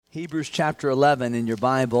Hebrews chapter 11 in your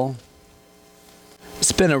Bible.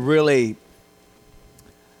 It's been a really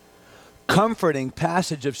comforting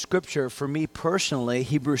passage of Scripture for me personally.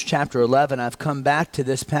 Hebrews chapter 11. I've come back to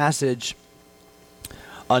this passage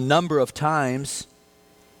a number of times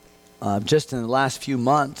just in the last few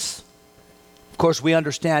months. Of course, we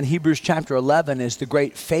understand Hebrews chapter 11 is the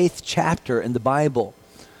great faith chapter in the Bible.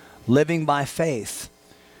 Living by faith.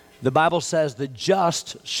 The Bible says the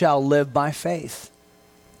just shall live by faith.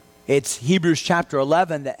 It's Hebrews chapter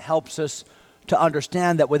 11 that helps us to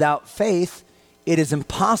understand that without faith, it is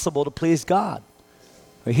impossible to please God.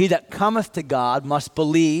 For he that cometh to God must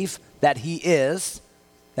believe that he is.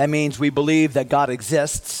 That means we believe that God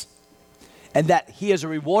exists and that he is a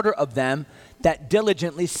rewarder of them that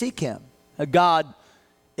diligently seek him. God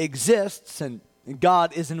exists and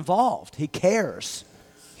God is involved. He cares.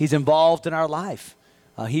 He's involved in our life.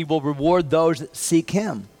 He will reward those that seek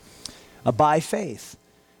him by faith.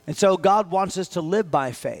 And so God wants us to live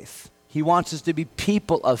by faith. He wants us to be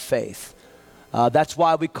people of faith. That's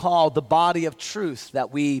why we call the body of truth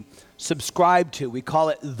that we subscribe to, we call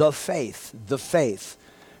it the faith,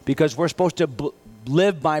 because we're supposed to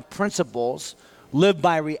live by principles, live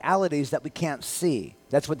by realities that we can't see.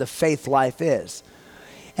 That's what the faith life is.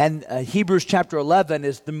 And Hebrews chapter 11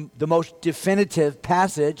 is the most definitive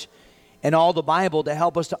passage in all the Bible to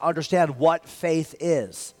help us to understand what faith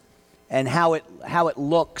is and how it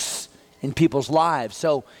looks in people's lives.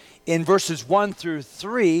 So in verses 1 through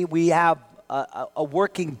 3, we have a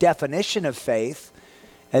working definition of faith.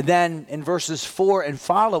 And then in verses 4 and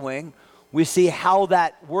following, we see how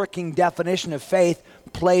that working definition of faith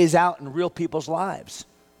plays out in real people's lives.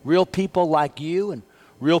 Real people like you and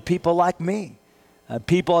real people like me.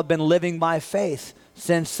 People have been living by faith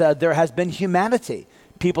since there has been humanity.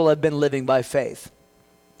 People have been living by faith.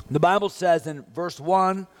 The Bible says in verse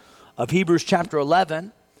 1 of Hebrews chapter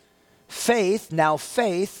 11, faith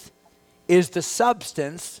is the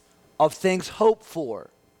substance of things hoped for,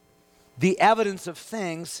 the evidence of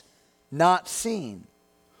things not seen.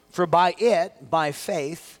 For by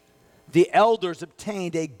faith, the elders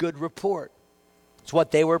obtained a good report. It's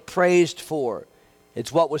what they were praised for.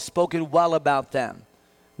 It's what was spoken well about them.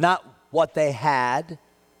 Not what they had,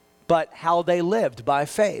 but how they lived by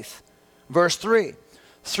faith. Verse 3,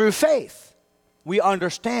 through faith, we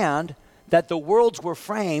understand that the worlds were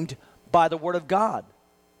framed by the word of God.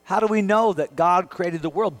 How do we know that God created the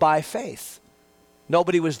world? By faith.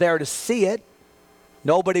 Nobody was there to see it.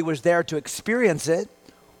 Nobody was there to experience it.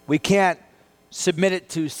 We can't submit it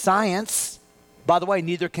to science. By the way,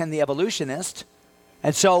 neither can the evolutionist.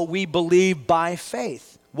 And so we believe by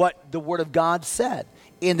faith what the word of God said.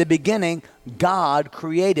 In the beginning, God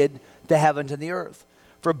created the heavens and the earth.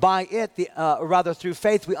 For by it, through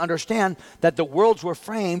faith, we understand that the worlds were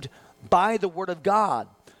framed by the word of God,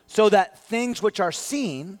 so that things which are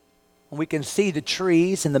seen, and we can see the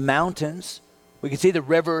trees and the mountains, we can see the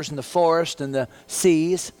rivers and the forest and the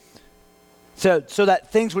seas, so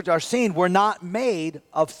that things which are seen were not made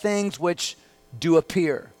of things which do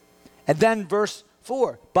appear. And then verse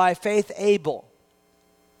 4, by faith Abel.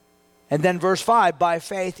 And then verse 5, by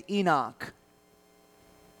faith Enoch.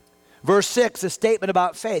 Verse 6, a statement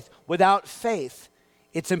about faith. Without faith,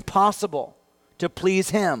 it's impossible to please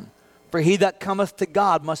him. For he that cometh to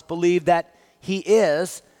God must believe that he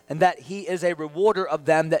is, and that he is a rewarder of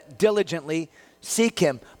them that diligently seek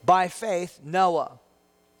him. By faith, Noah.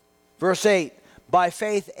 Verse 8, by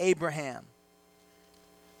faith, Abraham.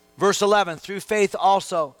 Verse 11, through faith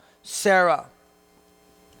also, Sarah.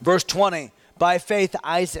 Verse 20, by faith,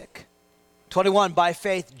 Isaac. 21, by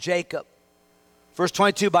faith, Jacob. Verse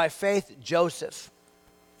 22, by faith, Joseph.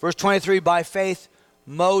 Verse 23, by faith,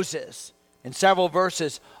 Moses. In several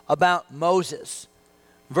verses about Moses.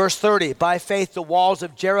 Verse 30, by faith, the walls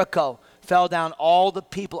of Jericho fell down, all the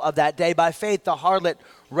people of that day. By faith, the harlot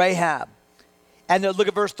Rahab. And look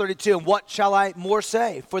at verse 32, and what shall I more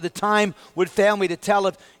say? For the time would fail me to tell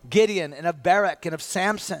of Gideon and of Barak and of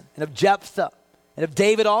Samson and of Jephthah and of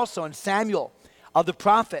David also and Samuel, of the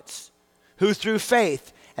prophets, who through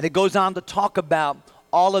faith, and it goes on to talk about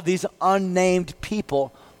all of these unnamed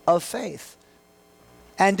people of faith.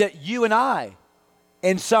 And you and I,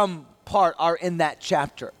 in some part, are in that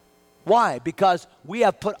chapter. Why? Because we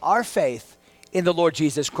have put our faith in the Lord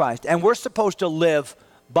Jesus Christ, and we're supposed to live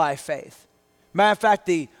by faith. Matter of fact,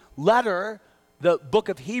 the book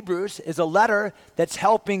of Hebrews, is a letter that's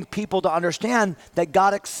helping people to understand that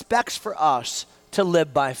God expects for us to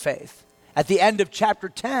live by faith. At the end of chapter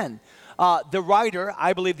 10, the writer,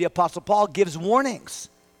 I believe the Apostle Paul, gives warnings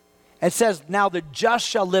and says, now the just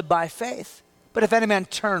shall live by faith, but if any man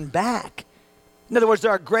turn back. In other words,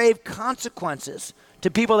 there are grave consequences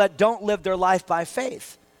to people that don't live their life by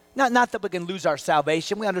faith. Not that we can lose our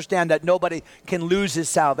salvation. We understand that nobody can lose his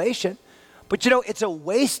salvation. But it's a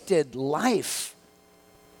wasted life.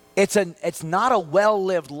 It's not a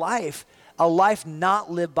well-lived life, a life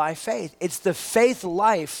not lived by faith. It's the faith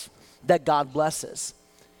life that God blesses.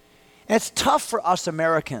 And it's tough for us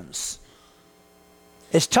Americans.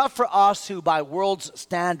 It's tough for us who, by world's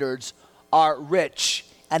standards, are rich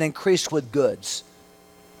and increased with goods.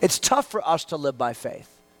 It's tough for us to live by faith.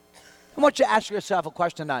 I want you to ask yourself a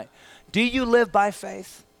question tonight. Do you live by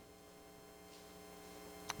faith?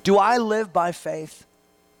 Do I live by faith?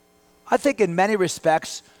 I think in many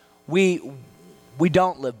respects, we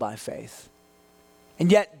don't live by faith.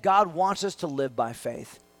 And yet, God wants us to live by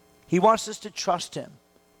faith. He wants us to trust him.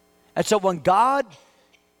 And so when God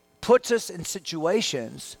puts us in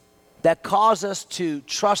situations that cause us to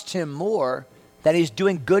trust him more, that he's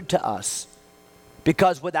doing good to us.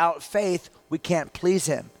 Because without faith, we can't please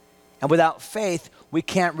him. And without faith, we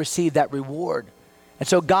can't receive that reward. And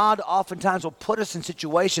so God oftentimes will put us in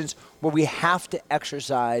situations where we have to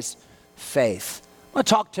exercise faith. I'm going to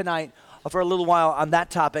talk tonight for a little while on that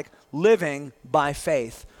topic, living by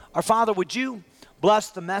faith. Our Father, would you bless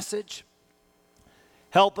the message?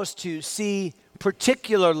 Help us to see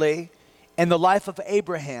particularly in the life of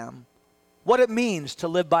Abraham what it means to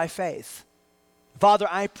live by faith. Father,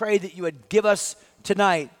 I pray that you would give us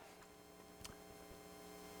tonight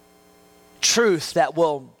truth that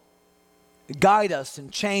will guide us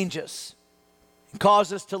and change us and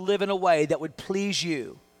cause us to live in a way that would please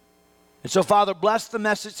you. And so, Father, bless the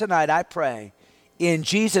message tonight, I pray. In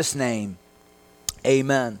Jesus' name,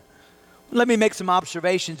 amen. Let me make some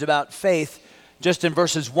observations about faith just in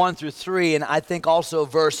verses 1 through 3, and I think also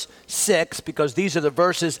verse 6, because these are the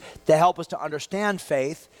verses that help us to understand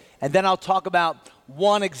faith. And then I'll talk about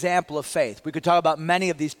one example of faith. We could talk about many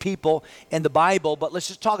of these people in the Bible, but let's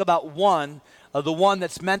just talk about one, the one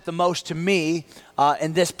that's meant the most to me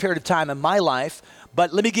in this period of time in my life.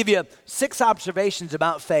 But let me give you 6 observations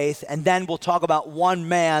about faith, and then we'll talk about one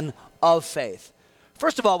man of faith.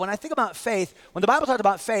 First of all, when I think about faith, when the Bible talks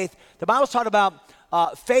about faith, the Bible's talking about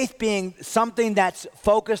faith being something that's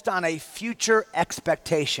focused on a future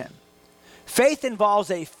expectation. Faith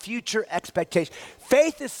involves a future expectation.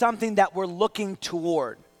 Faith is something that we're looking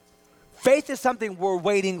toward. Faith is something we're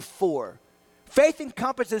waiting for. Faith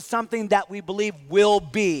encompasses something that we believe will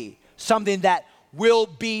be, something that will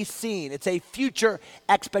be seen. It's a future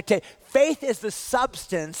expectation. Faith is the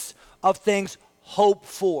substance of things hoped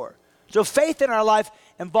for. So faith in our life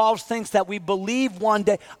involves things that we believe one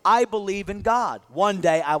day. I believe in God. One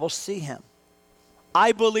day I will see him.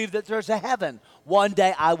 I believe that there's a heaven. One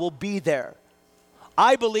day I will be there.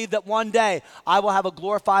 I believe that one day I will have a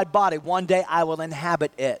glorified body. One day I will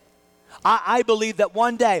inhabit it. I believe that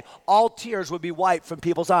one day all tears will be wiped from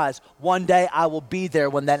people's eyes. One day I will be there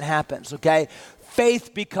when that happens, okay?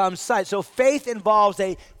 Faith becomes sight. So faith involves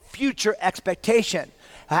a future expectation.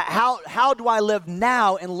 How do I live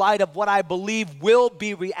now in light of what I believe will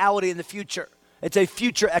be reality in the future? It's a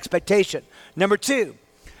future expectation. Number 2,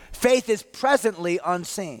 faith is presently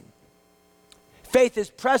unseen. Faith is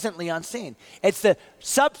presently unseen. It's the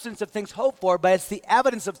substance of things hoped for, but it's the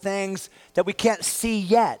evidence of things that we can't see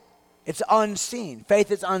yet. It's unseen.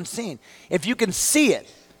 Faith is unseen. If you can see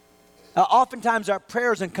it, oftentimes our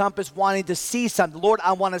prayers encompass wanting to see something. Lord,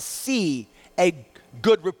 I want to see a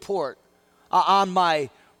good report on my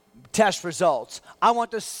test results. I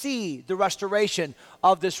want to see the restoration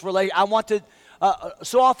of this relationship. I want to,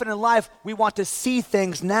 so often in life, we want to see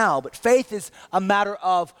things now, but faith is a matter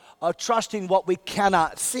of trusting what we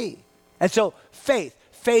cannot see. And so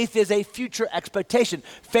faith is a future expectation.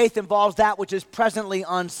 Faith involves that which is presently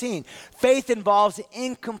unseen. Faith involves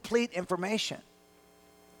incomplete information.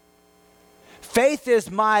 Faith is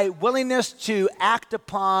my willingness to act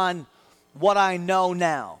upon what I know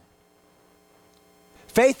now.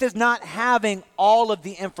 Faith is not having all of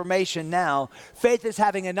the information now. Faith is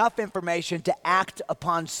having enough information to act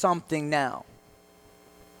upon something now.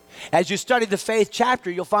 As you study the faith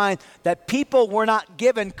chapter, you'll find that people were not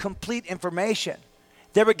given complete information.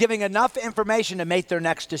 They were given enough information to make their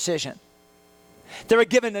next decision. They were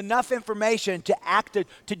given enough information to act,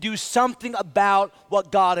 to do something about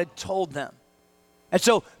what God had told them. And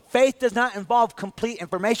so faith does not involve complete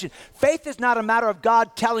information. Faith is not a matter of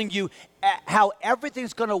God telling you how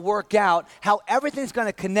everything's going to work out, how everything's going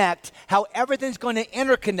to connect, how everything's going to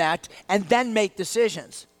interconnect, and then make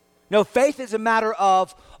decisions. No, faith is a matter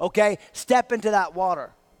of, okay, step into that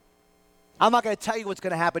water. I'm not going to tell you what's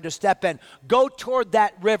going to happen. Just step in. Go toward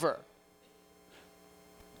that river.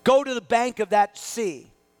 Go to the bank of that sea.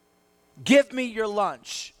 Give me your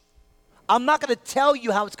lunch. I'm not going to tell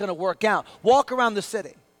you how it's going to work out. Walk around the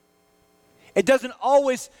city.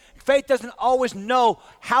 Faith doesn't always know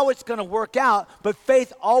how it's going to work out, but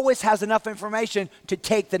faith always has enough information to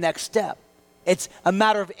take the next step. It's a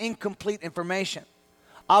matter of incomplete information.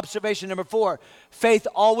 Observation number 4, faith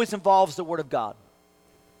always involves the Word of God.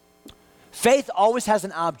 Faith always has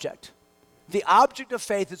an object. The object of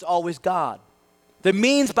faith is always God. The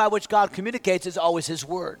means by which God communicates is always His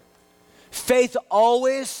Word. Faith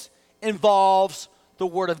always involves the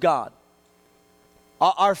Word of God.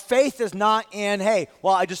 Our faith is not in, hey,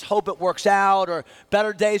 well, I just hope it works out, or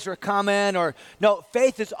better days are coming, or no,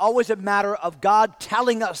 faith is always a matter of God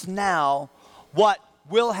telling us now what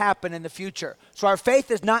will happen in the future. So our faith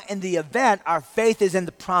is not in the event, our faith is in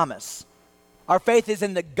the promise. Our faith is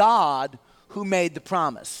in the God who made the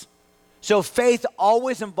promise. So faith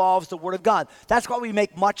always involves the Word of God. That's why we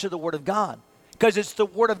make much of the Word of God, because it's the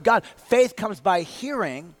Word of God. Faith comes by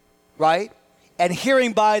hearing, right? And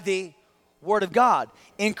hearing by the Word of God.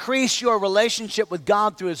 Increase your relationship with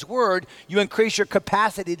God through His Word, you increase your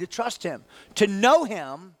capacity to trust Him. To know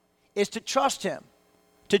Him is to trust Him.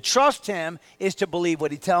 To trust Him is to believe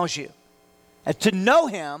what He tells you. And to know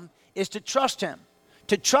Him is to trust Him.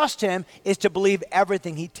 To trust Him is to believe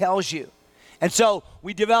everything He tells you. And so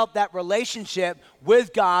we develop that relationship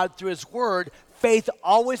with God through His Word. Faith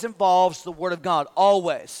always involves the Word of God.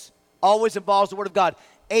 Always. Always involves the Word of God.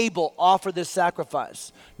 Abel, offer this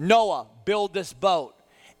sacrifice. Noah, build this boat.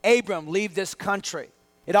 Abram, leave this country.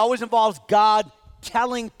 It always involves God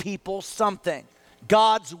telling people something.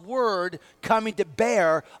 God's word coming to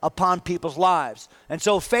bear upon people's lives. And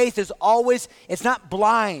so faith is always, it's not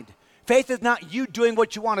blind. Faith is not you doing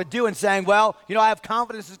what you want to do and saying, well, I have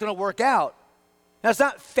confidence it's going to work out. Now, it's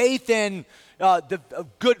not faith in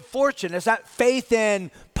good fortune. It's not faith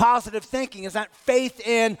in positive thinking. It's not faith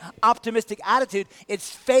in optimistic attitude.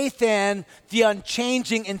 It's faith in the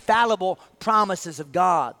unchanging, infallible promises of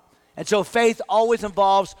God. And so faith always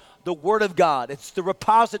involves the Word of God. It's the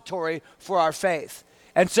repository for our faith.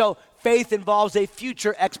 And so faith involves a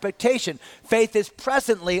future expectation. Faith is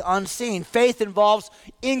presently unseen. Faith involves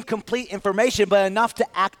incomplete information, but enough to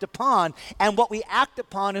act upon. And what we act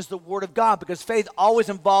upon is the Word of God, because faith always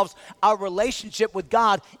involves our relationship with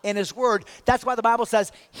God in His Word. That's why the Bible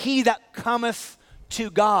says, he that cometh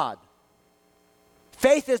to God.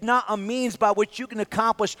 Faith is not a means by which you can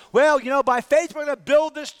accomplish, by faith we're going to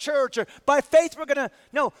build this church, or by faith we're going to,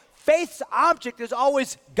 no. Faith's object is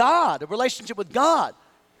always God, a relationship with God.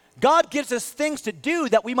 God gives us things to do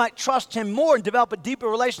that we might trust Him more and develop a deeper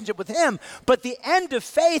relationship with Him. But the end of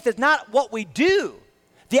faith is not what we do.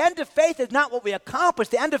 The end of faith is not what we accomplish.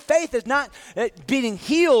 The end of faith is not being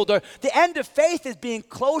healed. Or the end of faith is being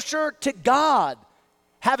closer to God,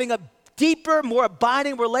 having a deeper, more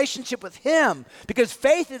abiding relationship with Him. Because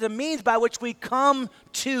faith is a means by which we come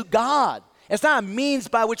to God. It's not a means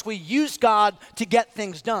by which we use God to get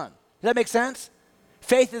things done. Does that make sense?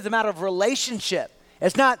 Faith is a matter of relationship.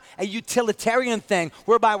 It's not a utilitarian thing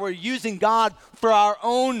whereby we're using God for our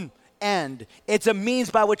own end. It's a means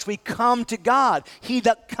by which we come to God. He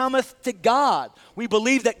that cometh to God. We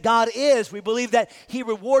believe that God is. We believe that He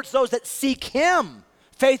rewards those that seek Him.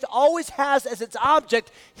 Faith always has as its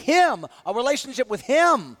object Him, a relationship with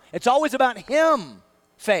Him. It's always about Him,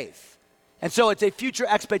 faith. And so it's a future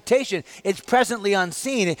expectation. It's presently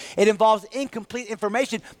unseen. It involves incomplete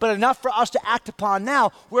information, but enough for us to act upon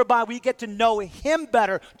now, whereby we get to know Him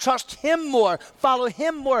better, trust Him more, follow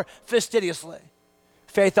Him more fastidiously.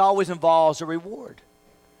 Faith always involves a reward.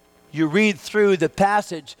 You read through the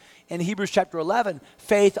passage in Hebrews chapter 11,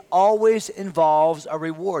 faith always involves a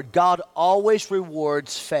reward. God always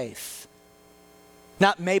rewards faith.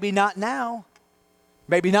 Maybe not now,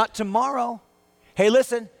 maybe not tomorrow. Hey,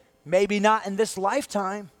 listen. Maybe not in this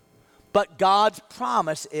lifetime, but God's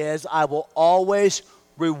promise is, I will always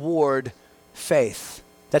reward faith.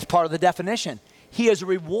 That's part of the definition. He is a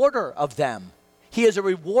rewarder of them. He is a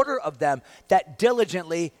rewarder of them that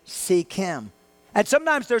diligently seek Him. And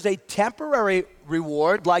sometimes there's a temporary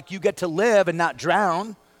reward, like you get to live and not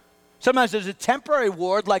drown. Sometimes there's a temporary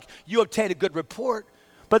reward, like you obtain a good report.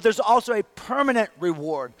 But there's also a permanent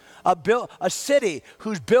reward, a city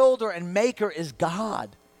whose builder and maker is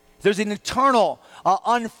God. There's an eternal,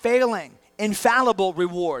 unfailing, infallible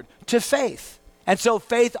reward to faith. And so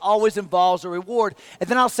faith always involves a reward. And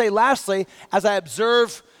then I'll say lastly, as I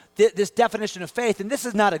observe this definition of faith, and this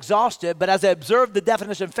is not exhaustive, but as I observe the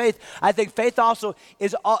definition of faith, I think faith also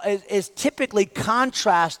is typically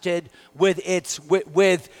contrasted with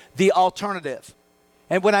the alternative.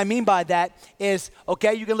 And what I mean by that is,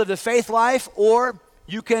 okay, you can live the faith life, or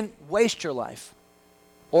you can waste your life,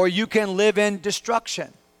 or you can live in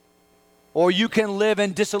destruction. or you can live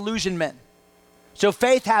in disillusionment. So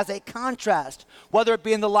faith has a contrast, whether it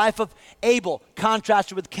be in the life of Abel,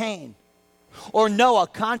 contrasted with Cain, or Noah,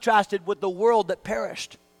 contrasted with the world that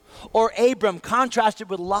perished, or Abram, contrasted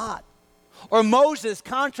with Lot, or Moses,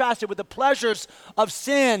 contrasted with the pleasures of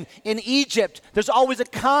sin in Egypt. There's always a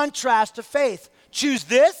contrast to faith. Choose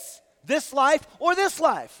this life, or this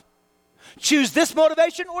life. Choose this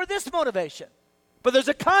motivation or this motivation. But there's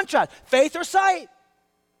a contrast, faith or sight.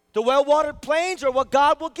 The well-watered plains or what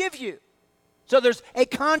God will give you. So there's a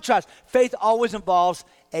contrast. Faith always involves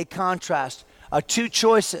a contrast. Two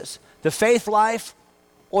choices, the faith life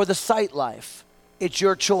or the sight life. It's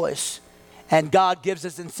your choice. And God gives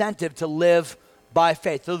us incentive to live by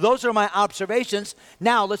faith. So those are my observations.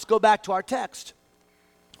 Now let's go back to our text.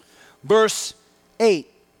 Verse 8.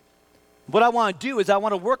 What I want to do is I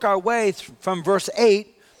want to work our way from verse 8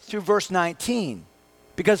 through verse 19.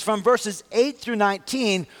 Because from verses 8 through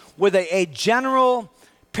 19, with a general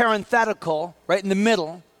parenthetical right in the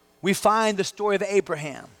middle, we find the story of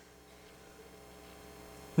Abraham.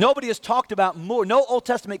 Nobody has talked about more, no Old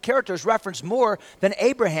Testament characters referenced more than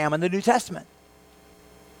Abraham in the New Testament.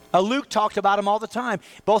 Luke talked about him all the time,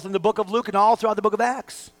 both in the book of Luke and all throughout the book of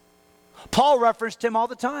Acts. Paul referenced him all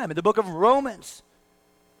the time in the book of Romans.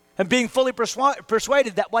 And being fully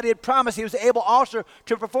persuaded that what he had promised, he was able also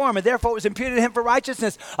to perform, and therefore it was imputed to him for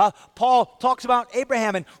righteousness. Paul talks about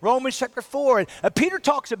Abraham in Romans chapter 4, and Peter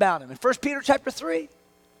talks about him in 1 Peter chapter 3.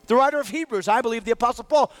 The writer of Hebrews, I believe the Apostle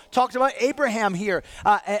Paul, talks about Abraham here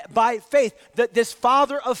by faith, this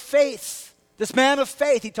father of faith, this man of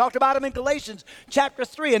faith. He talked about him in Galatians chapter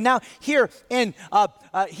 3, and now here in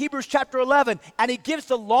Hebrews chapter 11, and he gives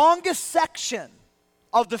the longest section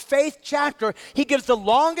of the faith chapter. He gives the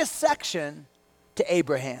longest section to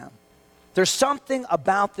Abraham. There's something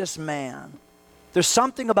about this man. There's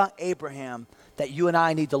something about Abraham that you and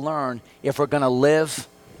I need to learn if we're going to live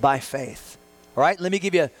by faith. All right, let me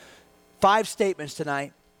give you 5 statements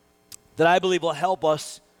tonight that I believe will help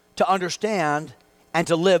us to understand and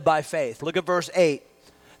to live by faith. Look at verse 8.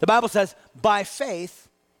 The Bible says, by faith,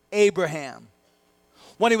 Abraham,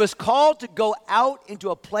 when he was called to go out into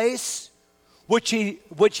a place which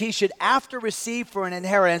he should after receive for an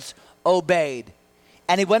inheritance, obeyed.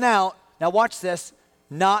 And he went out, now watch this,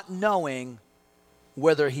 not knowing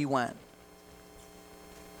whither he went.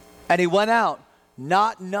 And he went out,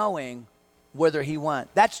 not knowing whither he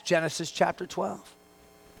went. That's Genesis chapter 12.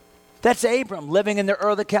 That's Abram living in the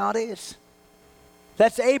Ur of the Chaldees.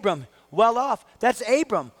 That's Abram well off. That's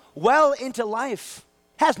Abram well into life.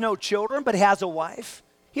 Has no children, but he has a wife.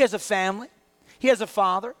 He has a family. He has a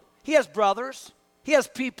father. He has brothers. He has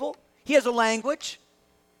people. He has a language.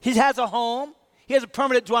 He has a home. He has a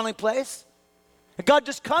permanent dwelling place. And God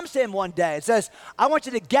just comes to him one day and says, I want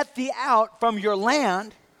you to get thee out from your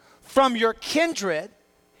land, from your kindred,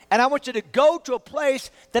 and I want you to go to a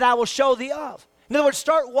place that I will show thee of. In other words,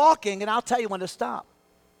 start walking and I'll tell you when to stop.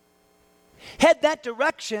 Head that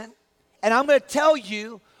direction, and I'm going to tell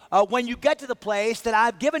you when you get to the place that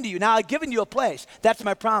I've given to you. Now, I've given you a place. That's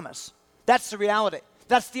my promise. That's the reality.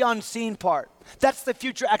 That's the unseen part. That's the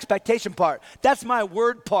future expectation part. That's my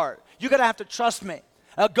word part. You're going to have to trust me.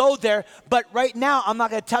 Go there, but right now, I'm not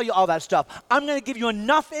going to tell you all that stuff. I'm going to give you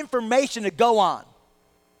enough information to go on.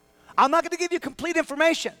 I'm not going to give you complete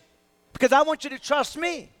information because I want you to trust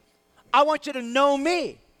me. I want you to know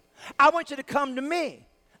me. I want you to come to me.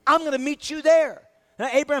 I'm going to meet you there. Now,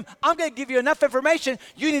 Abraham, I'm going to give you enough information.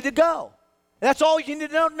 You need to go. That's all you need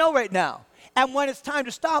to know right now. And when it's time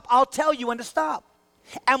to stop, I'll tell you when to stop.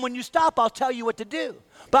 And when you stop, I'll tell you what to do.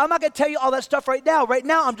 But I'm not going to tell you all that stuff right now. Right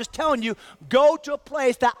now, I'm just telling you, go to a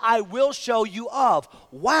place that I will show you of.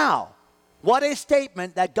 Wow. What a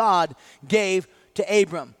statement that God gave to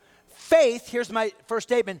Abram. Faith, here's my first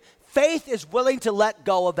statement, faith is willing to let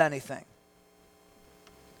go of anything.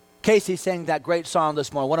 Casey sang that great song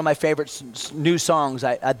this morning, one of my favorite new songs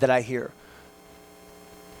that I hear.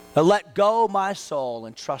 Let go my soul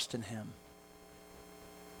and trust in him.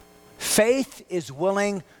 Faith is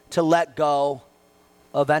willing to let go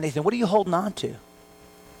of anything. What are you holding on to?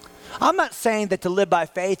 I'm not saying that to live by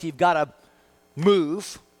faith, you've got to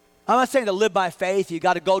move. I'm not saying to live by faith, you've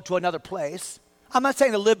got to go to another place. I'm not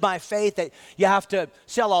saying to live by faith that you have to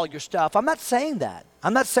sell all your stuff. I'm not saying that.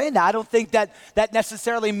 I'm not saying that. I don't think that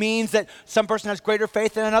necessarily means that some person has greater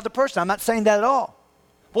faith than another person. I'm not saying that at all.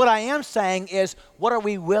 What I am saying is, what are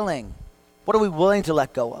we willing? What are we willing to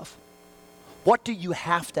let go of? What do you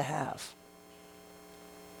have to have?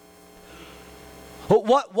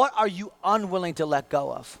 What are you unwilling to let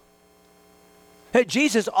go of? Hey,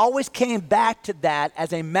 Jesus always came back to that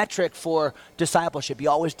as a metric for discipleship. He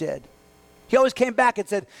always did. He always came back and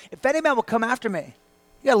said, if any man will come after me,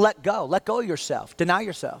 you got to let go. Let go of yourself. Deny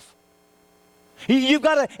yourself. You've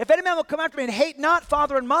got to, if any man will come after me and hate not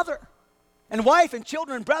father and mother and wife and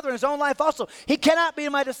children and brethren, his own life also, he cannot be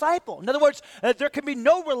my disciple. In other words, there can be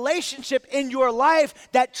no relationship in your life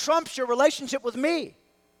that trumps your relationship with me.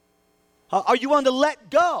 Are you willing to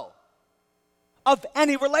let go of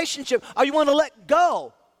any relationship? Are you willing to let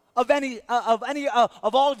go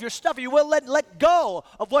of all of your stuff? Are you willing to let go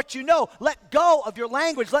of what you know? Let go of your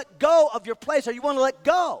language. Let go of your place. Are you willing to let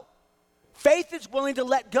go? Faith is willing to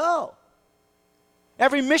let go.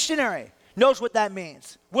 Every missionary knows what that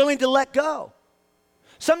means. Willing to let go.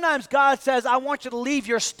 Sometimes God says, I want you to leave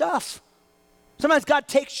your stuff. Sometimes God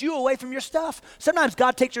takes you away from your stuff. Sometimes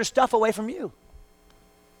God takes your stuff away from you.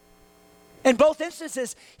 In both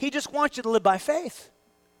instances, he just wants you to live by faith.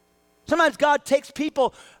 Sometimes God takes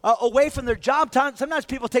people away from their job. Sometimes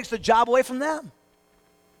people takes the job away from them.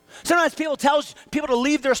 Sometimes people tells people to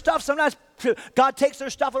leave their stuff. Sometimes God takes their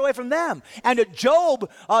stuff away from them. And Job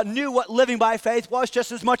knew what living by faith was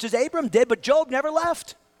just as much as Abram did, but Job never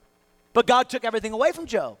left. But God took everything away from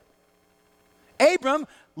Job. Abram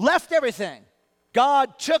left everything.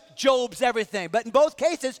 God took Job's everything. But in both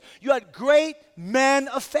cases, you had great men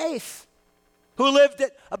of faith who lived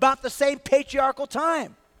at about the same patriarchal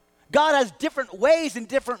time. God has different ways and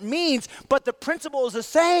different means, but the principle is the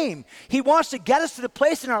same. He wants to get us to the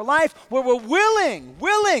place in our life where we're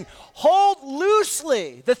willing, hold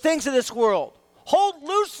loosely the things of this world. Hold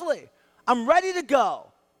loosely. I'm ready to go.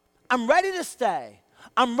 I'm ready to stay.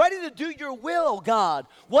 I'm ready to do your will, God.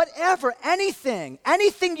 Whatever, anything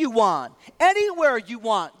you want, anywhere you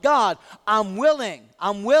want, God, I'm willing.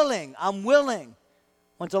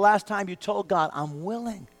 When's the last time you told God, I'm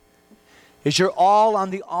willing? Is your all on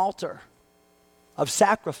the altar of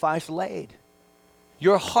sacrifice laid?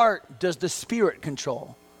 Your heart does the Spirit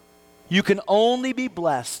control. You can only be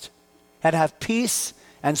blessed and have peace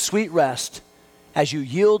and sweet rest as you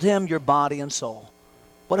yield him your body and soul.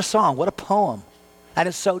 What a song, what a poem. And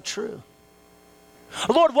it's so true.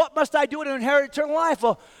 Lord, what must I do to inherit eternal life?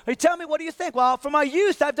 Well, you tell me, what do you think? Well, from my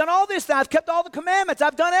youth, I've done all this. I've kept all the commandments.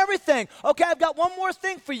 I've done everything. Okay, I've got one more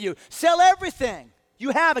thing for you. Sell everything you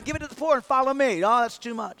have and give it to the poor and follow me. Oh, that's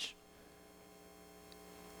too much.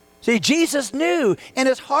 See, Jesus knew in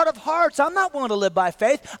his heart of hearts, I'm not willing to live by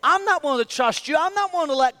faith. I'm not willing to trust you. I'm not willing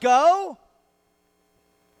to let go.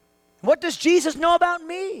 What does Jesus know about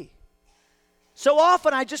me? So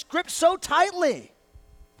often I just grip so tightly.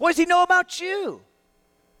 What does he know about you?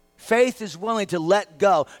 Faith is willing to let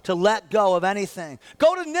go of anything.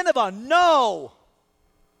 Go to Nineveh. No,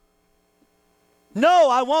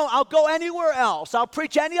 I won't. I'll go anywhere else. I'll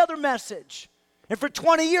preach any other message. And for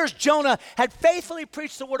 20 years, Jonah had faithfully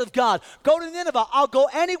preached the word of God. Go to Nineveh. I'll go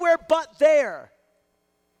anywhere but there.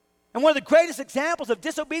 And one of the greatest examples of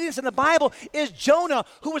disobedience in the Bible is Jonah,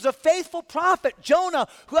 who was a faithful prophet. Jonah,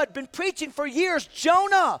 who had been preaching for years.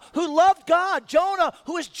 Jonah, who loved God. Jonah,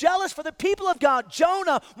 who was jealous for the people of God.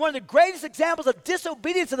 Jonah, one of the greatest examples of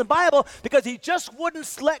disobedience in the Bible, because he just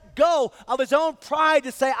wouldn't let go of his own pride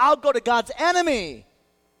to say, I'll go to God's enemy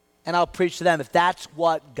and I'll preach to them if that's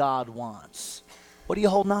what God wants. What are you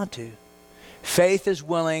holding on to? Faith is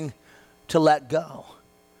willing to let go.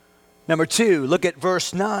 Number 2, look at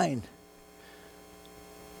verse 9.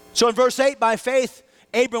 So in verse 8, by faith,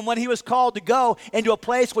 Abram, when he was called to go into a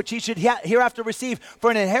place which he should hereafter receive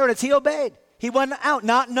for an inheritance, he obeyed. He went out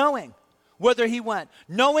not knowing whither he went,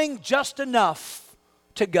 knowing just enough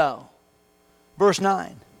to go. Verse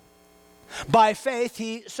 9. By faith,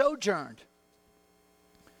 he sojourned.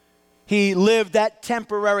 He lived that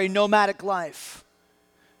temporary nomadic life.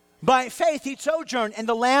 By faith, he sojourned in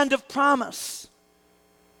the land of promise.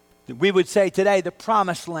 We would say today, the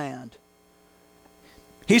promised land.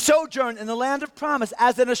 He sojourned in the land of promise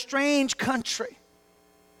as in a strange country,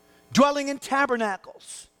 dwelling in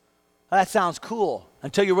tabernacles. Well, that sounds cool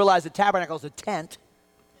until you realize the tabernacle is a tent.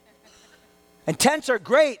 And tents are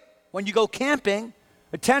great when you go camping,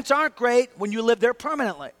 but tents aren't great when you live there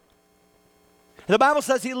permanently. The Bible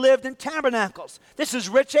says he lived in tabernacles. This is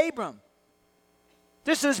rich Abram.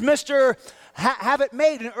 This is Mr. Have it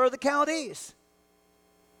made in Ur of the Chaldees.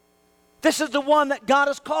 This is the one that God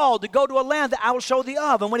has called to go to a land that I will show thee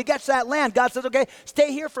of. And when he gets to that land, God says, okay,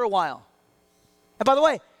 stay here for a while. And by the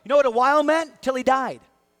way, you know what a while meant? Till he died.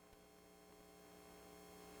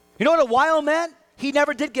 You know what a while meant? He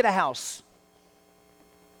never did get a house.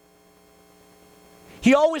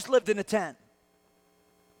 He always lived in a tent.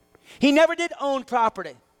 He never did own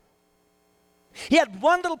property. He had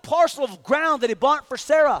one little parcel of ground that he bought for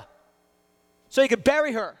Sarah so he could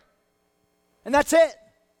bury her. And that's it.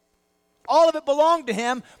 All of it belonged to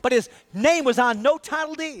him, but his name was on no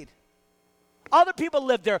title deed. Other people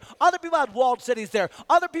lived there. Other people had walled cities there.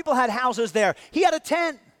 Other people had houses there. He had a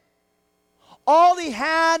tent. All he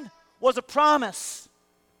had was a promise.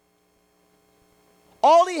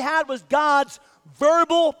 All he had was God's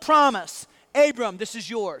verbal promise. Abram, this is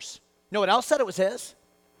yours. No one else said it was his.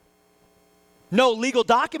 No legal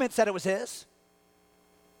document said it was his.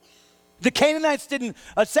 The Canaanites didn't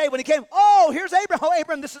say when he came, oh, here's Abram. Oh,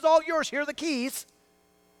 Abram, this is all yours. Here are the keys.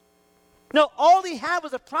 No, all he had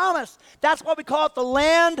was a promise. That's why we call it the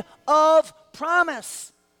land of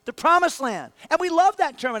promise. The promised land. And we love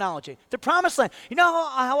that terminology, the promised land. You know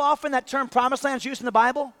how often that term promised land is used in the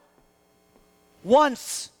Bible?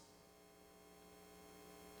 Once.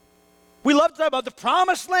 We love to talk about the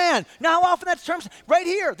promised land. Now, how often that term? Right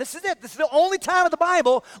here. This is it. This is the only time in the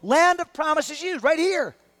Bible land of promise is used. Right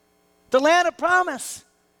here. The land of promise.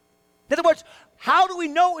 In other words, how do we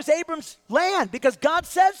know it was Abram's land? Because God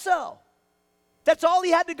said so. That's all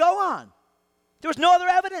he had to go on. There was no other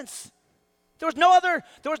evidence. There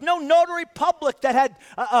was no notary public that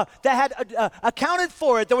had accounted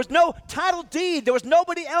for it. There was no title deed. There was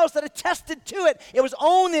nobody else that attested to it. It was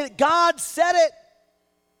only that God said it.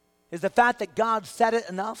 Is the fact that God said it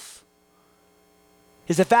enough?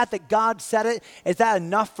 Is the fact that God said it, is that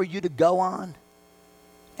enough for you to go on?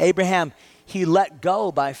 Abraham, he let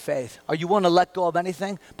go by faith. Are you willing to let go of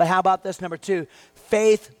anything? But how about this, number 2?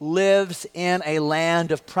 Faith lives in a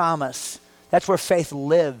land of promise. That's where faith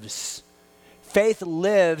lives. Faith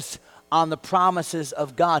lives on the promises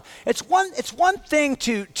of God. It's one thing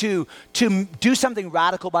to do something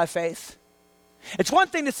radical by faith. It's one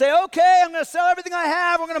thing to say, okay, I'm going to sell everything I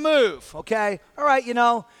have, we're going to move, okay? All right,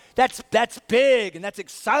 that's big, and that's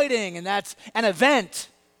exciting, and that's an event,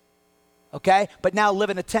 okay? But now live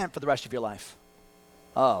in a tent for the rest of your life.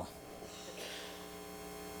 Oh.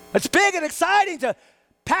 It's big and exciting to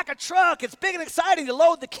pack a truck. It's big and exciting to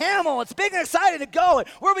load the camel. It's big and exciting to go. And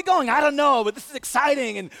where are we going? I don't know, but this is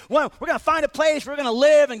exciting, and we're going to find a place where we're going to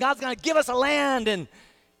live, and God's going to give us a land, and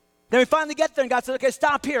then we finally get there, and God said, okay,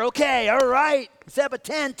 stop here. Okay, all right. Set up a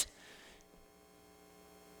tent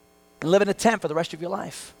and live in a tent for the rest of your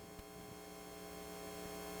life.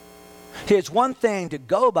 See, it's one thing to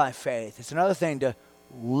go by faith. It's another thing to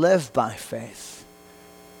live by faith.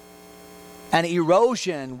 And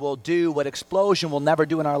erosion will do what explosion will never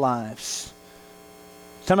do in our lives.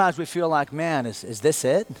 Sometimes we feel like, man, is this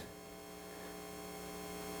it?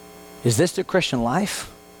 Is this the Christian life?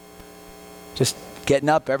 Just getting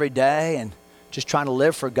up every day and just trying to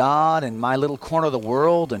live for God in my little corner of the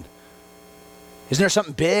world, and isn't there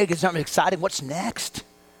something big? Is there something exciting? What's next?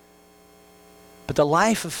 But the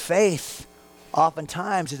life of faith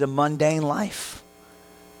oftentimes is a mundane life.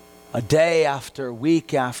 A day after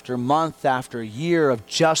week after month after year of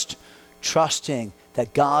just trusting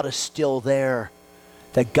that God is still there,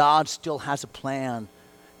 that God still has a plan,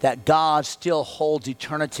 that God still holds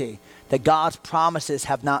eternity, that God's promises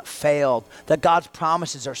have not failed, that God's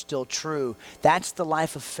promises are still true. That's the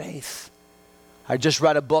life of faith. I just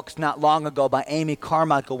read a book not long ago by Amy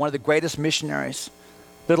Carmichael, one of the greatest missionaries,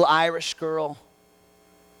 little Irish girl.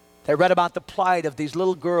 They read about the plight of these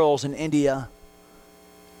little girls in India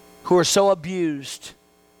who are so abused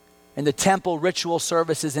in the temple ritual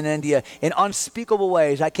services in India in unspeakable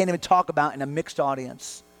ways I can't even talk about in a mixed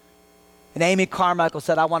audience. And Amy Carmichael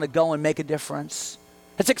said, I want to go and make a difference.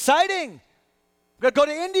 It's exciting. We're going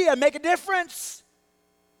to go to India and make a difference.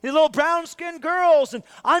 These little brown-skinned girls, and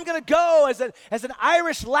I'm going to go as an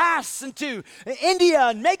Irish lass into India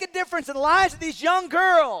and make a difference in the lives of these young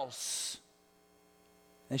girls.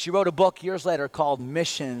 And she wrote a book years later called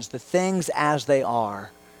Missions, The Things as They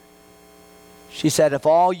Are. She said, if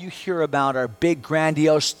all you hear about are big,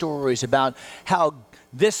 grandiose stories about how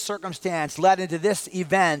this circumstance led into this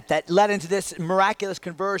event that led into this miraculous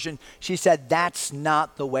conversion, she said, that's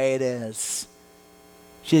not the way it is.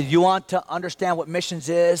 She said, you want to understand what missions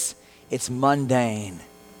is? It's mundane.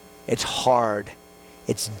 It's hard.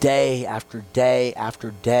 It's day after day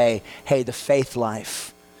after day. Hey, the faith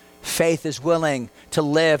life. Faith is willing to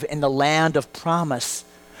live in the land of promise.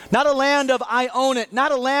 Not a land of I own it.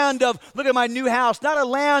 Not a land of look at my new house. Not a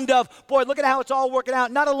land of boy, look at how it's all working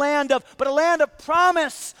out. Not a land of, but a land of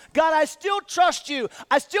promise. God, I still trust you.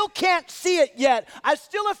 I still can't see it yet. I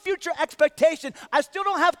still have future expectation. I still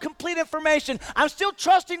don't have complete information. I'm still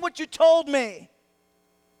trusting what you told me.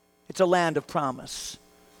 It's a land of promise.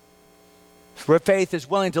 Where faith is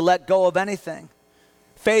willing to let go of anything.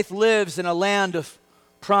 Faith lives in a land of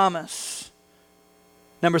promise.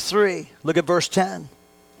 Number 3, look at verse 10.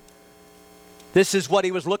 This is what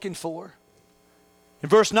he was looking for. In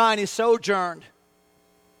verse 9, he sojourned.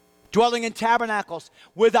 dwelling in tabernacles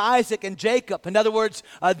with Isaac and Jacob. In other words,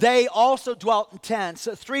 they also dwelt in tents.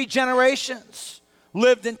 3 generations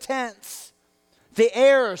lived in tents. The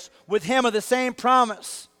heirs with him of the same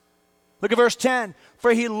promise. Look at verse 10.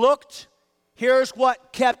 For he looked, here's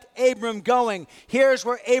what kept Abram going. Here's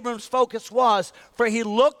where Abram's focus was. For he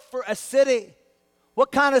looked for a city.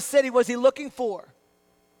 What kind of city was he looking for?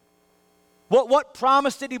 What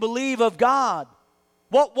promise did he believe of God?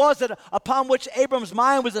 What was it upon which Abram's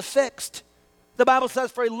mind was affixed? The Bible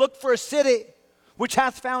says, for he looked for a city which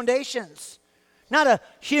hath foundations. Not a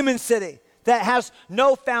human city that has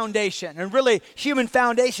no foundation. And really, human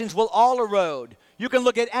foundations will all erode. You can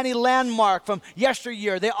look at any landmark from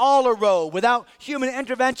yesteryear. They all erode. Without human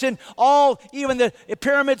intervention, even the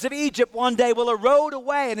pyramids of Egypt one day will erode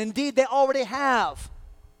away. And indeed, they already have.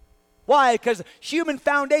 Why? Because human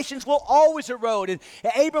foundations will always erode. And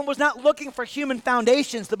Abram was not looking for human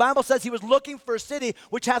foundations. The Bible says he was looking for a city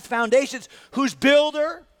which hath foundations, whose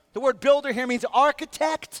builder, the word builder here means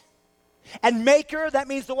architect, and maker, that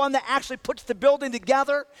means the one that actually puts the building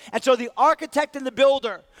together. And so the architect and the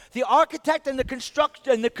builder, the architect and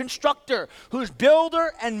the constructor, whose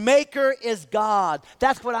builder and maker is God.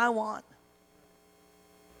 That's what I want.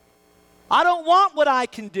 I don't want what I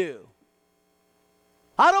can do.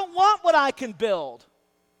 I don't want what I can build.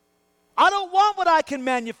 I don't want what I can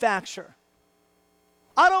manufacture.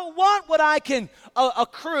 I don't want what I can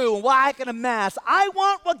accrue and what I can amass. I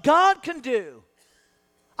want what God can do.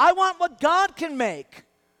 I want what God can make.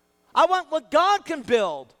 I want what God can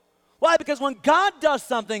build. Why? Because when God does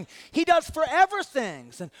something, he does forever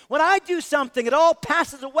things. And when I do something, it all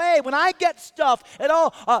passes away. When I get stuff, it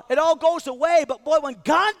all goes away. But boy, when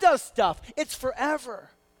God does stuff, it's forever.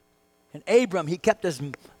 And Abram, he kept his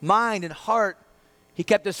mind and heart, he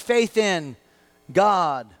kept his faith in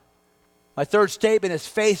God. My third statement is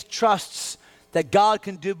faith trusts that God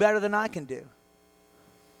can do better than I can do.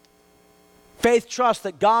 Faith trusts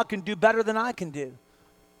that God can do better than I can do.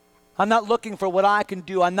 I'm not looking for what I can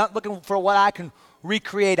do. I'm not looking for what I can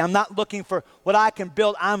recreate. I'm not looking for what I can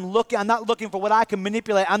build. I'm not looking for what I can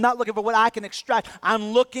manipulate. I'm not looking for what I can extract.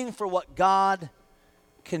 I'm looking for what God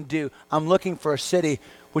can do. I'm looking for a city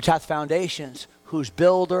which hath foundations, whose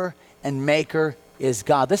builder and maker is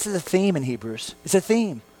God. This is a theme in Hebrews. It's a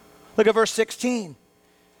theme. Look at verse 16.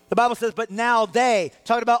 The Bible says, but now they,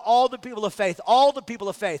 talking about all the people of faith,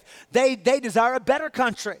 they desire a better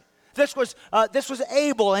country. This was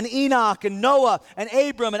Abel and Enoch and Noah and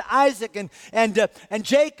Abram and Isaac and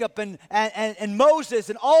Jacob and Moses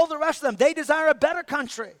and all the rest of them. They desire a better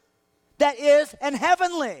country that is an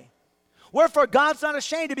heavenly. Wherefore God's not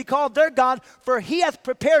ashamed to be called their God, for he hath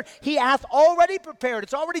already prepared.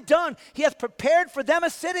 It's already done. He hath prepared for them a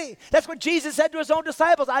city. That's what Jesus said to his own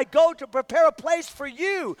disciples. I go to prepare a place for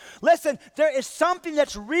you. Listen, there is something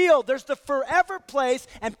that's real. There's the forever place,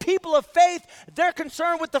 and people of faith, they're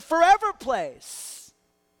concerned with the forever place.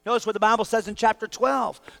 Notice what the Bible says in chapter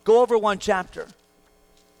 12. Go over one chapter.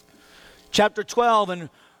 Chapter 12 and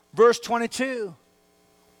verse 22.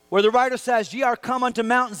 Where the writer says, ye are come unto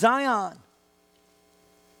Mount Zion,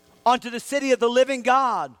 unto the city of the living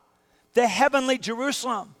God, the heavenly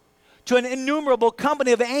Jerusalem, to an innumerable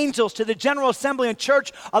company of angels, to the general assembly and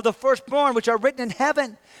church of the firstborn, which are written in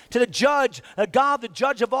heaven, to the judge, God, the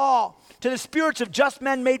judge of all, to the spirits of just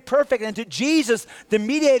men made perfect, and to Jesus, the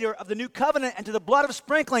mediator of the new covenant, and to the blood of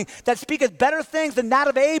sprinkling that speaketh better things than that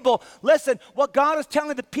of Abel. Listen, what God is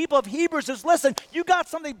telling the people of Hebrews is, listen, you got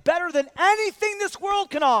something better than anything this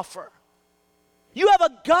world can offer. You have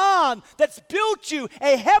a God that's built you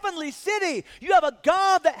a heavenly city. You have a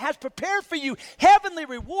God that has prepared for you heavenly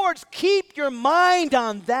rewards. Keep your mind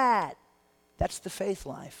on that. That's the faith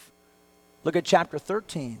life. Look at chapter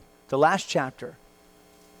 13, the last chapter.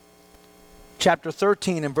 Chapter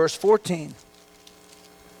 13 and verse 14.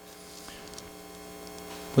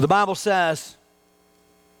 Where the Bible says,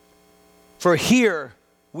 for here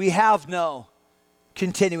we have no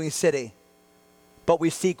continuing city, but we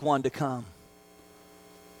seek one to come.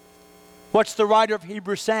 What's the writer of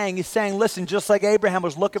Hebrews saying? He's saying, listen, just like Abraham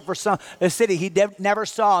was looking for a city he never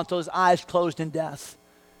saw until his eyes closed in death.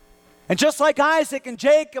 And just like Isaac and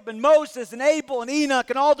Jacob and Moses and Abel and Enoch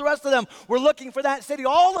and all the rest of them were looking for that city,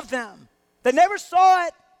 all of them, they never saw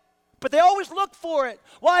it, but they always looked for it.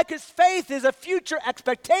 Why? Because faith is a future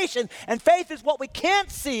expectation, and faith is what we can't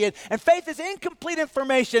see, and faith is incomplete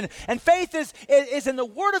information, and faith is in the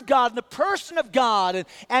Word of God, in the person of God,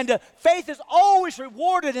 and faith is always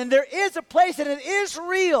rewarded, and there is a place, and it is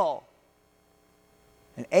real.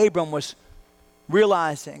 And Abram was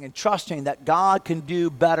realizing and trusting that God can do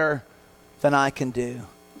better than I can do.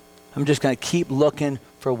 I'm just going to keep looking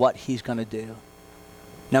for what he's going to do.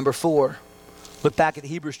 Number 4, look back at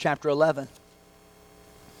Hebrews chapter 11.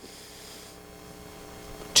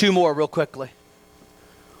 2 more real quickly.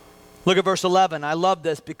 Look at verse 11. I love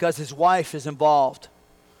this because his wife is involved.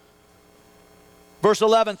 Verse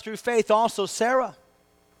 11, through faith also Sarah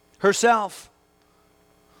herself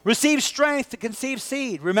received strength to conceive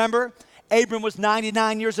seed. Remember, Abram was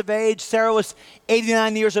 99 years of age. Sarah was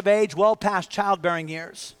 89 years of age, well past childbearing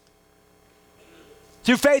years.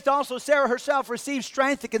 Through faith also Sarah herself received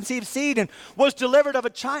strength to conceive seed and was delivered of a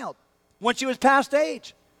child when she was past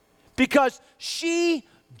age, because she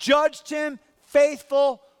judged him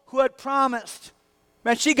faithful who had promised.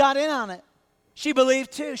 Man, she got in on it. She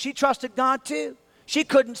believed too. She trusted God too. She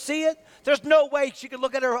couldn't see it. There's no way she could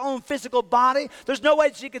look at her own physical body. There's no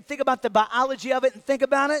way she could think about the biology of it and think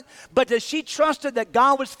about it. But she trusted that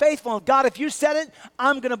God was faithful. And God, if you said it,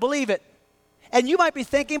 I'm going to believe it. And you might be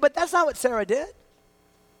thinking, but that's not what Sarah did.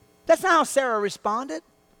 That's not how Sarah responded.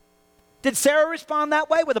 Did Sarah respond that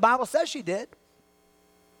way? Well, the Bible says she did.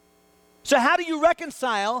 So how do you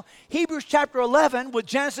reconcile Hebrews chapter 11 with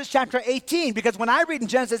Genesis chapter 18? Because when I read in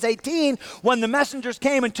Genesis 18, when the messengers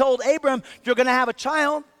came and told Abram, you're going to have a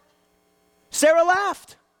child, Sarah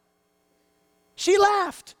laughed. She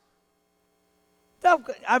laughed.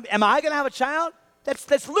 Am I going to have a child?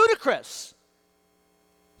 That's ludicrous.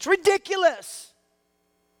 It's ridiculous.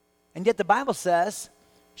 And yet the Bible says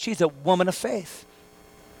she's a woman of faith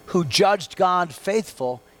who judged God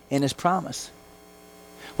faithful in his promise.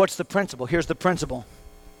 What's the principle? Here's the principle.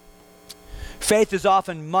 Faith is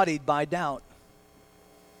often muddied by doubt.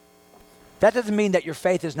 That doesn't mean that your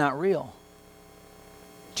faith is not real.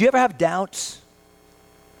 Do you ever have doubts?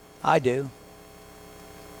 I do.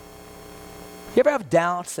 You ever have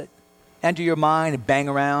doubts that enter your mind and bang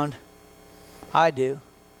around? I do.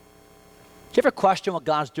 Do you ever question what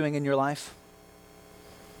God's doing in your life?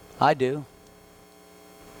 I do.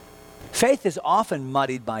 Faith is often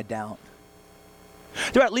muddied by doubt.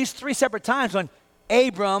 There are at least 3 separate times when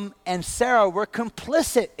Abram and Sarah were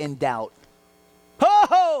complicit in doubt.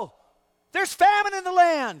 Oh, there's famine in the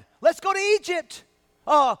land. Let's go to Egypt.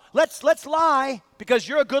 Oh, let's lie because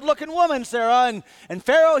you're a good-looking woman, Sarah, and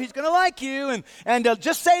Pharaoh, he's going to like you, and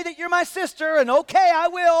just say that you're my sister, and okay, I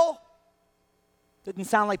will. Didn't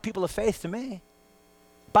sound like people of faith to me.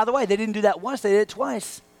 By the way, they didn't do that once, they did it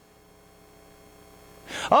twice.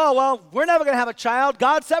 Oh, well, we're never going to have a child.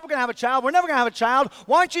 God said we're going to have a child. We're never going to have a child.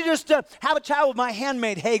 Why don't you just have a child with my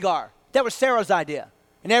handmaid Hagar? That was Sarah's idea.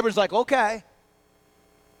 And Abram's like, okay.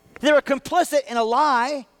 They were complicit in a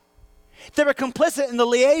lie. They were complicit in the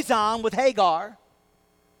liaison with Hagar.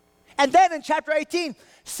 And then in chapter 18,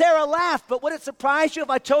 Sarah laughed. But would it surprise you if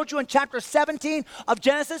I told you in chapter 17 of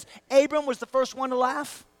Genesis, Abram was the first one to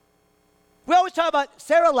laugh? We always talk about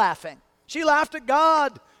Sarah laughing. She laughed at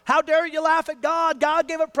God. How dare you laugh at God? God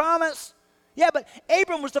gave a promise. Yeah, but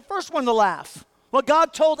Abram was the first one to laugh. Well,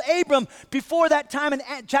 God told Abram before that time in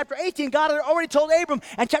chapter 18, God had already told Abram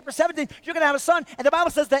in chapter 17, you're going to have a son. And the Bible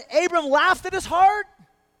says that Abram laughed at his heart.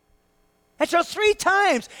 And so 3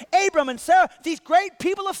 times, Abram and Sarah, these great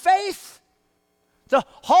people of faith, the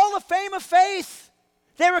Hall of Fame of faith,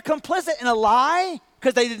 they were complicit in a lie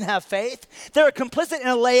because they didn't have faith. They were complicit in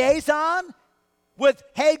a liaison with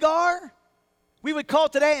Hagar. We would call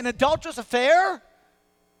it today an adulterous affair.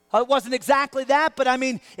 It wasn't exactly that, but I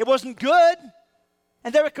mean, it wasn't good.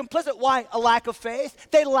 And they were complicit. Why? A lack of faith.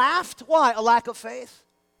 They laughed. Why? A lack of faith.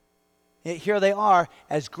 Yet here they are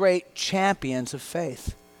as great champions of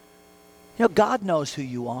faith. You know, God knows who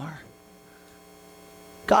you are.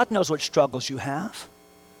 God knows what struggles you have.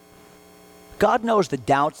 God knows the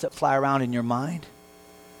doubts that fly around in your mind.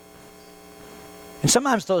 And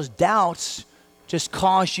sometimes those doubts just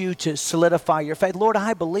cause you to solidify your faith. Lord,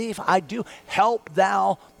 I believe, I do. Help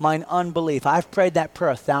thou mine unbelief. I've prayed that prayer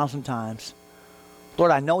 1,000 times.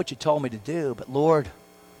 Lord, I know what you told me to do, but Lord,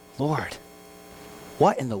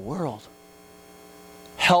 what in the world?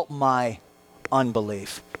 Help my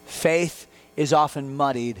unbelief. Faith is often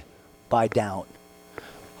muddied by doubt.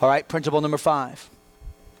 All right, principle number 5.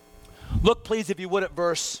 Look, please, if you would, at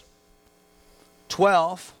verse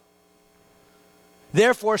 12.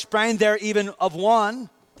 Therefore sprang there even of one,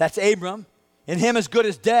 that's Abram, in him as good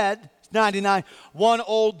as dead, 99, one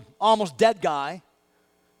old, almost dead guy,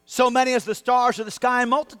 so many as the stars of the sky in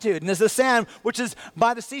multitude, and as the sand which is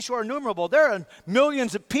by the seashore innumerable. There are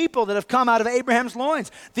millions of people that have come out of Abraham's loins.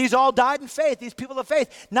 These all died in faith, these people of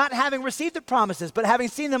faith, not having received the promises, but having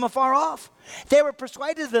seen them afar off. They were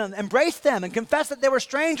persuaded of them, embraced them, and confessed that they were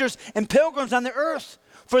strangers and pilgrims on the earth.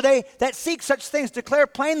 For they that seek such things declare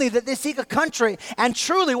plainly that they seek a country. And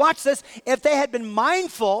truly, watch this, if they had been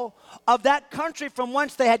mindful of that country from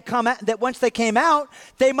whence they had come that whence they came out,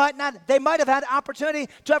 they might have had opportunity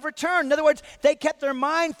to have returned. In other words, they kept their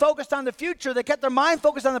mind focused on the future. They kept their mind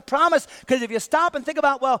focused on the promise. Because if you stop and think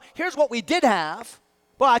about, well, here's what we did have.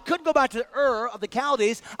 Well, I could go back to Ur of the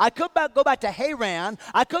Chaldees. I could go back to Haran.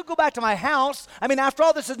 I could go back to my house. I mean, after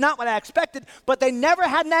all, this is not what I expected. But they never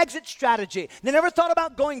had an exit strategy. They never thought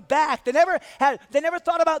about going back. They never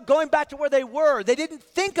thought about going back to where they were. They didn't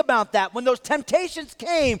think about that. When those temptations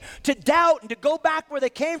came to doubt and to go back where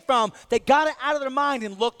they came from, they got it out of their mind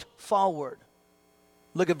and looked forward.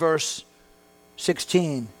 Look at verse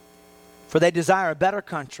 16. For they desire a better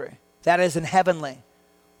country, that is in heavenly.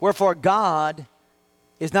 Wherefore God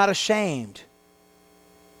is not ashamed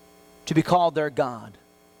to be called their God.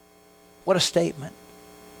 What a statement.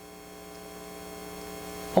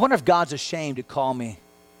 I wonder if God's ashamed to call me,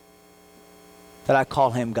 that I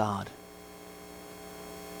call him God.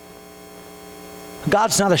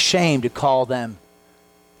 God's not ashamed to call them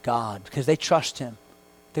God because they trust him.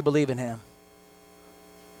 They believe in him.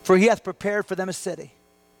 For he hath prepared for them a city.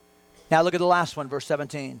 Now look at the last one, verse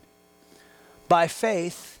 17. By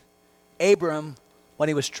faith, Abram, when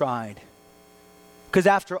he was tried. Because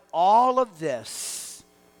after all of this,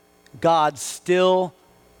 God still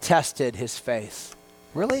tested his faith.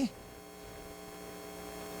 Really?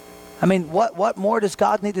 I mean, what more does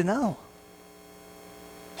God need to know?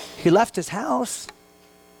 He left his house.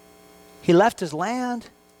 He left his land.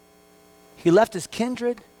 He left his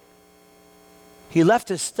kindred. He left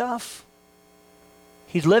his stuff.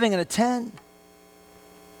 He's living in a tent.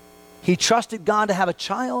 He trusted God to have a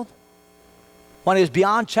child when he was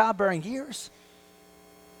beyond childbearing years.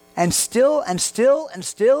 And still,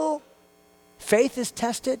 faith is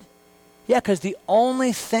tested. Yeah, because the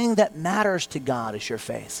only thing that matters to God is your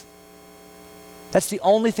faith. That's the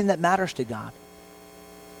only thing that matters to God.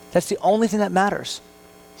 That's the only thing that matters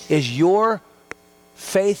is your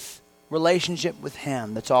faith relationship with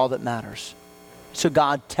him. That's all that matters. So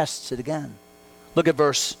God tests it again. Look at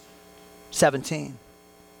verse 17.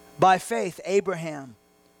 By faith, Abraham,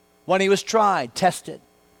 when he was tried, tested,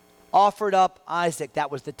 offered up Isaac.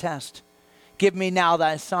 That was the test. Give me now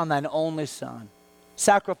thy son, thine only son.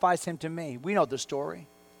 Sacrifice him to me. We know the story.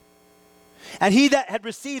 And he that had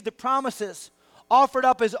received the promises offered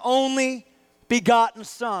up his only begotten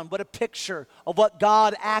son. What a picture of what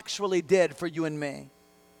God actually did for you and me.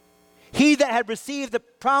 He that had received the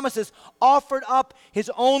promises offered up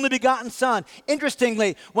his only begotten son.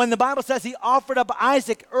 Interestingly, when the Bible says he offered up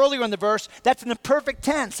Isaac earlier in the verse, that's in the perfect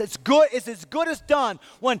tense. It's as good as done.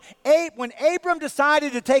 When Abram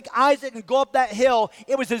decided to take Isaac and go up that hill,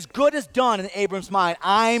 it was as good as done in Abram's mind.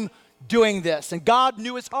 I'm doing this. And God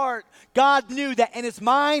knew his heart. God knew that in his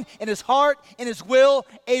mind, in his heart, in his will,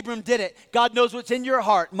 Abram did it. God knows what's in your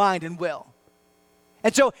heart, mind, and will.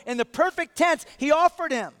 And so in the perfect tense, he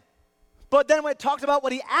offered him. But then when it talks about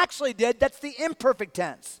what he actually did, that's the imperfect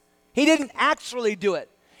tense. He didn't actually do it.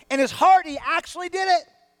 In his heart, he actually did it.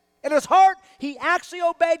 In his heart, he actually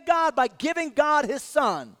obeyed God by giving God his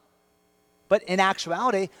son. But in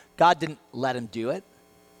actuality, God didn't let him do it.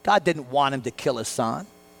 God didn't want him to kill his son.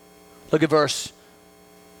 Look at verse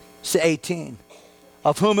 18.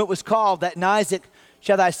 Of whom it was called that in Isaac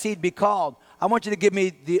shall thy seed be called. I want you to give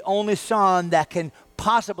me the only son that can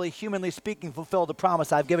possibly, humanly speaking, fulfill the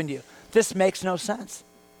promise I've given you. This makes no sense.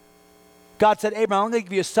 God said, Abraham, I'm going to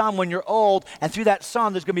give you a son when you're old, and through that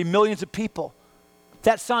son, there's going to be millions of people.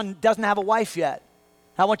 That son doesn't have a wife yet.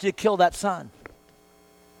 I want you to kill that son.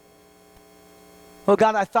 Well,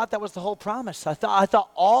 God, I thought that was the whole promise. I thought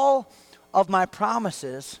all of my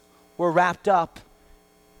promises were wrapped up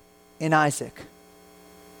in Isaac.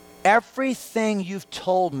 Everything you've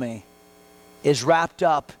told me is wrapped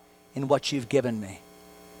up in what you've given me.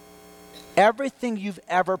 Everything you've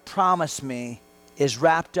ever promised me is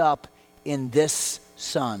wrapped up in this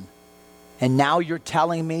son. And now you're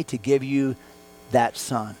telling me to give you that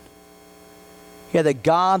son. Yeah, the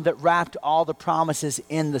God that wrapped all the promises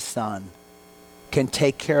in the son can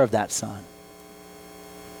take care of that son.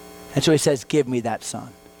 And so he says, give me that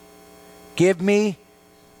son. Give me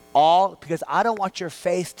all, because I don't want your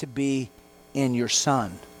faith to be in your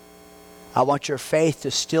son. I want your faith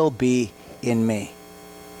to still be in me.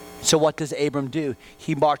 So what does Abram do?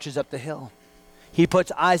 He marches up the hill. He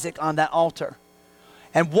puts Isaac on that altar.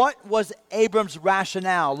 And what was Abram's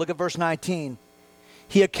rationale? Look at verse 19.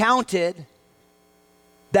 He accounted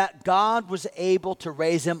that God was able to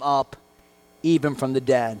raise him up even from the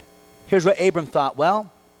dead. Here's what Abram thought.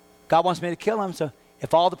 Well, God wants me to kill him, so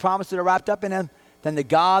if all the promises are wrapped up in him, then the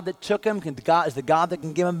God that took him is the God that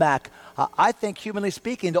can give him back. I think, humanly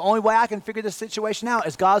speaking, the only way I can figure this situation out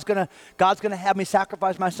is God's gonna have me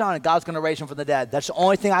sacrifice my son, and God's gonna raise him from the dead. That's the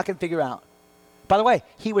only thing I can figure out. By the way,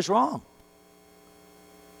 he was wrong.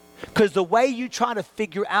 Because the way you try to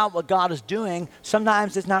figure out what God is doing,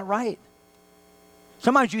 sometimes it's not right.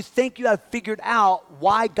 Sometimes you think you have figured out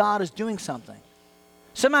why God is doing something.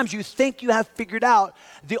 Sometimes you think you have figured out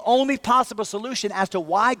the only possible solution as to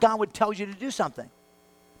why God would tell you to do something.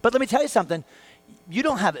 But let me tell you something. You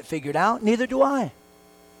don't have it figured out, neither do I.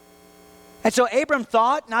 And so Abram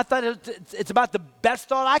thought, and I thought it's about the best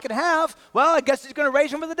thought I could have, well, I guess he's going to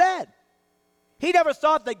raise him from the dead. He never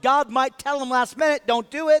thought that God might tell him last minute, don't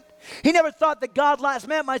do it. He never thought that God last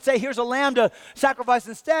minute might say, here's a lamb to sacrifice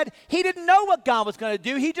instead. He didn't know what God was going to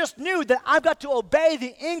do. He just knew that I've got to obey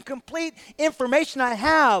the incomplete information I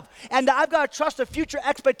have. And I've got to trust a future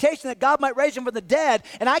expectation that God might raise him from the dead.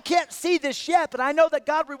 And I can't see this yet, but I know that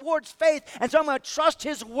God rewards faith. And so I'm going to trust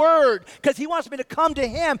his word because he wants me to come to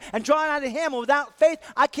him and draw nigh to him. And without faith,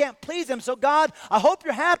 I can't please him. So God, I hope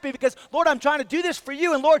you're happy because, Lord, I'm trying to do this for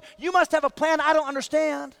you. And Lord, you must have a plan I don't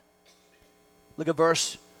understand. Look at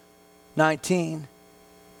verse 19.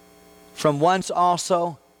 From whence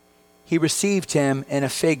also he received him in a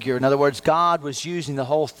figure. In other words, God was using the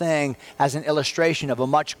whole thing as an illustration of a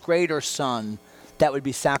much greater son that would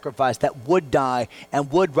be sacrificed, that would die and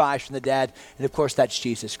would rise from the dead. And of course, that's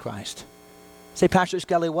Jesus Christ. Say, Pastor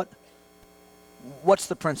Skelly, what's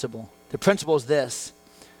the principle? The principle is this.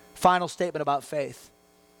 Final statement about faith.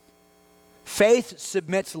 Faith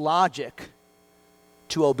submits logic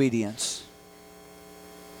to obedience.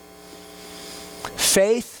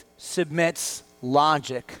 Faith submits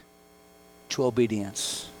logic to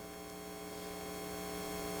obedience.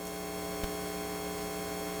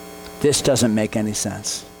 This doesn't make any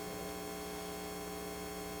sense.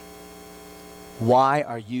 Why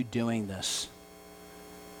are you doing this?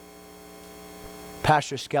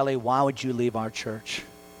 Pastor Skelly, why would you leave our church?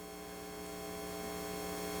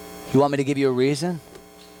 You want me to give you a reason?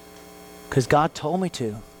 Because God told me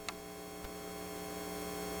to.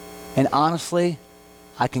 And honestly,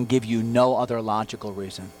 I can give you no other logical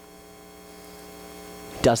reason.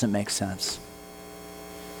 It doesn't make sense.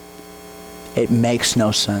 It makes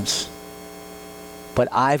no sense. But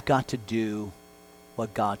I've got to do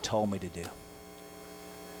what God told me to do.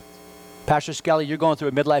 Pastor Skelly, you're going through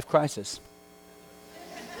a midlife crisis.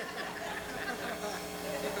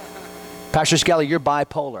 Pastor Skelly, you're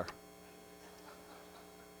bipolar.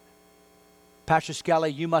 Pastor Skelly,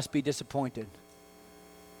 you must be disappointed.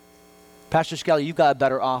 Pastor Skelly, you've got a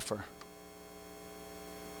better offer.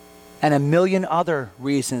 And a million other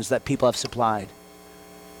reasons that people have supplied.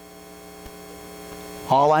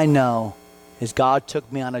 All I know is God took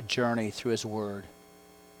me on a journey through his word.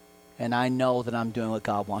 And I know that I'm doing what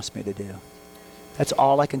God wants me to do. That's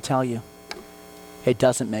all I can tell you. It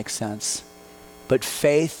doesn't make sense. But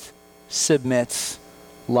faith submits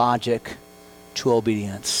logic to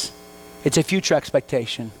obedience. It's a future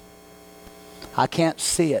expectation. I can't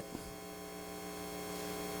see it.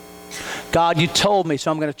 God, you told me,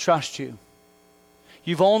 so I'm going to trust you.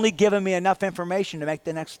 You've only given me enough information to make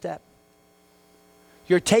the next step.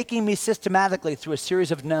 You're taking me systematically through a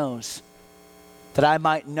series of no's that I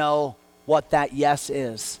might know what that yes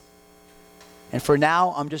is. And for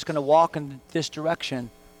now, I'm just going to walk in this direction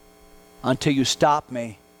until you stop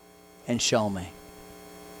me and show me.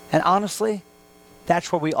 And honestly,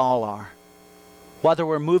 that's where we all are. Whether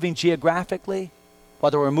we're moving geographically,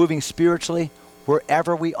 whether we're moving spiritually,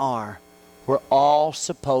 wherever we are, we're all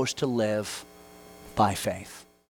supposed to live by faith.